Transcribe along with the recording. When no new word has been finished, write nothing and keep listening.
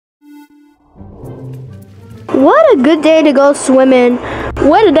What a good day to go swimming.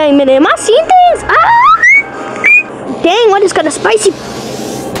 Wait a dang minute, am I seeing things? Ah! Dang, I just got a spicy...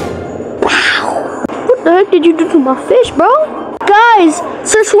 Wow. What the heck did you do to my fish, bro? Guys,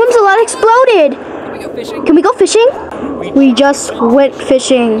 Sir Swim's a lot exploded. Can we go fishing? We just went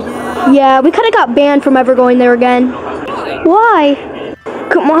fishing. Yeah, we kind of got banned from ever going there again. Why?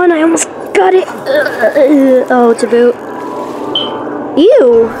 Come on, I almost got it. Oh, it's a boot.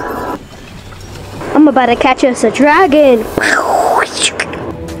 Ew. I'm about to catch us a dragon.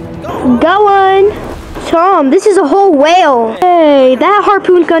 Got one. Tom, this is a whole whale. Hey, that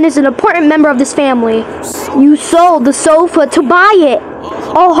harpoon gun is an important member of this family. You sold the sofa to buy it.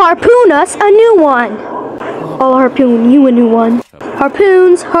 I'll harpoon us a new one. I'll harpoon you a new one.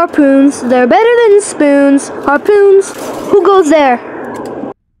 Harpoons, harpoons, they're better than spoons. Harpoons, who goes there?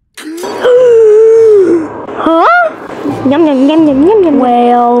 Huh? Yum, yum, yum, yum, yum, yum.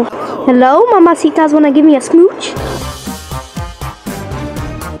 Well, hello, mamacitas, wanna give me a smooch?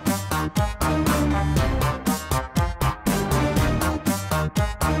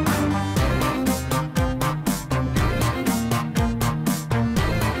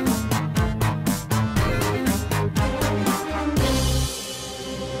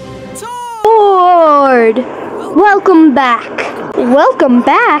 Welcome back. Welcome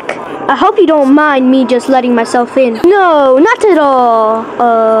back? I hope you don't mind me just letting myself in. No, not at all.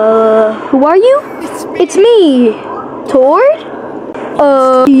 Who are you? It's me. Tord?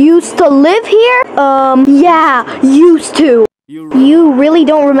 You used to live here? Yeah, used to. You really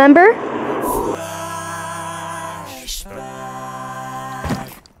don't remember?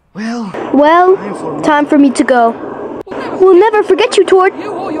 Well, time for me to go. We'll never forget you, Tord.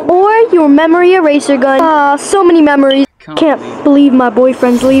 Or your memory eraser gun. So many memories. Can't believe my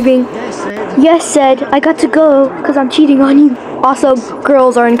boyfriend's leaving. Yes, Ed, I got to go because I'm cheating on you. Also,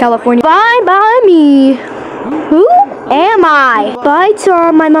 girls are in California. Bye, me. Who am I? Bye,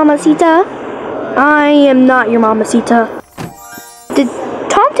 Tom, my mamacita. I am not your mamacita. Did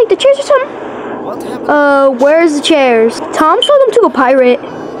Tom take the chairs or something? Where's the chairs? Tom sold them to a pirate.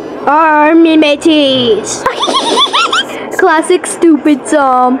 Army mateys. Classic stupid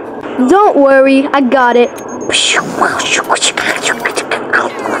Tom. Don't worry, I got it.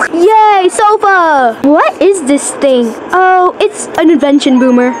 Yay, sofa! What is this thing? Oh, it's an invention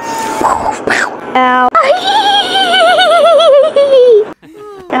boomer. Ow.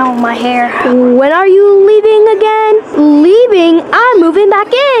 Ow, my hair. When are you leaving again? Leaving? I'm moving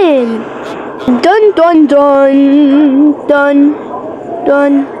back in. Dun dun dun dun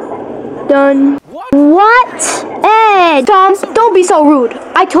dun dun. What? Ed! Tom, don't be so rude.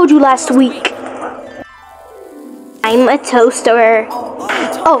 I told you last week. I'm a toaster.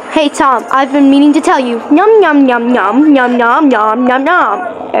 Oh, hey Tom, I've been meaning to tell you. Yum yum yum yum yum yum yum yum yum.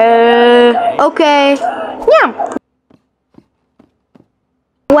 Okay. Yum.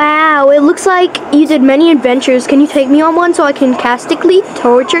 Wow, it looks like you did many adventures. Can you take me on one so I can castically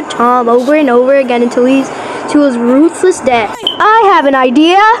torture Tom over and over again until he's to his ruthless death? I have an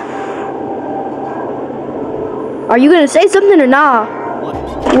idea. Are you gonna say something or nah?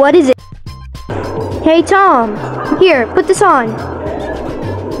 What is it? Hey Tom, here, put this on.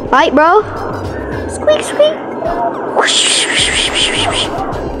 Right, bro? Squeak, squeak.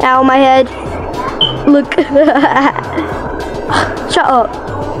 Ow, my head. Look. Shut up.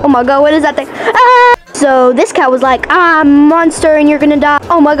 Oh my god, what is that thing? Ah! So this cat was like, I'm a monster and you're gonna die.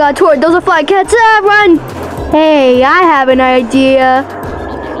 Oh my god, Tord, those are flying cats. Ah, run! Hey, I have an idea.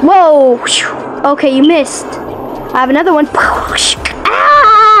 Whoa. Okay, you missed. I have another one.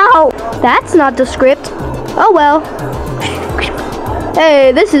 Ow! That's not the script. Oh well.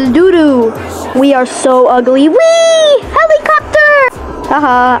 Hey, this is doo-doo. We are so ugly. Whee! Helicopter!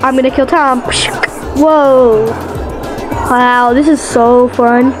 Haha, I'm gonna kill Tom. Whoa. Wow, this is so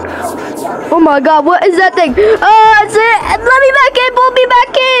fun. Oh my god, what is that thing? Oh, that's it! Let me back in! Pull me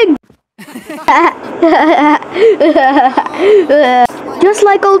back in! Just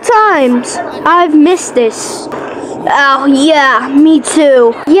like old times. I've missed this. Oh, yeah, me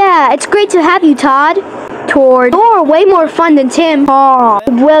too. Yeah, it's great to have you, Todd. Tord. You're way more fun than Tim. Oh,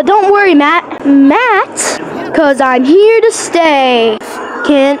 well, don't worry, Matt. Matt? Because I'm here to stay.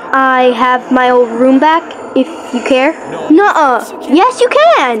 Can I have my old room back, if you care? Nuh-uh. Yes, you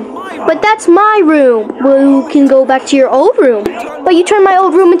can. But that's my room. Well, you can go back to your old room. But you turned my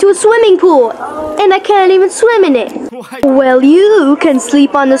old room into a swimming pool. And I can't even swim in it. Well, you can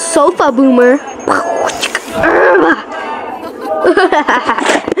sleep on the sofa, boomer.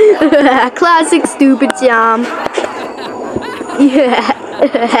 Classic stupid Tom. Yeah.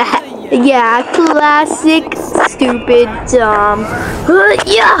 Yeah, classic stupid Tom.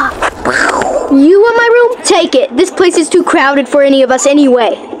 Yeah. You want my room? Take it. This place is too crowded for any of us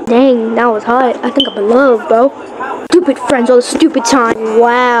anyway. Dang, that was hot. I think I'm in love, bro. Stupid friends all the stupid time.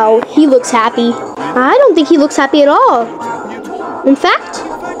 Wow, he looks happy. I don't think he looks happy at all. In fact,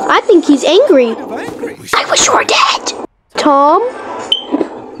 I think he's angry. I wish you were dead. Tom?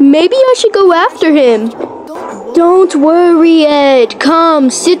 Maybe I should go after him. Don't worry, Ed. Come,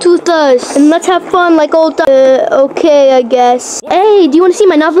 sit with us, and let's have fun like old times. Okay, I guess. Hey, do you want to see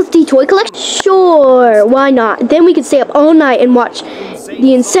my novelty toy collection? Sure, why not? Then we can stay up all night and watch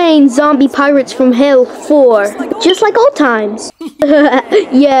the insane zombie pirates from hell 4. Just like old times.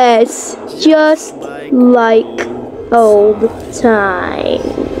 Yes, just like old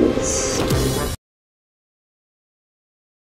times.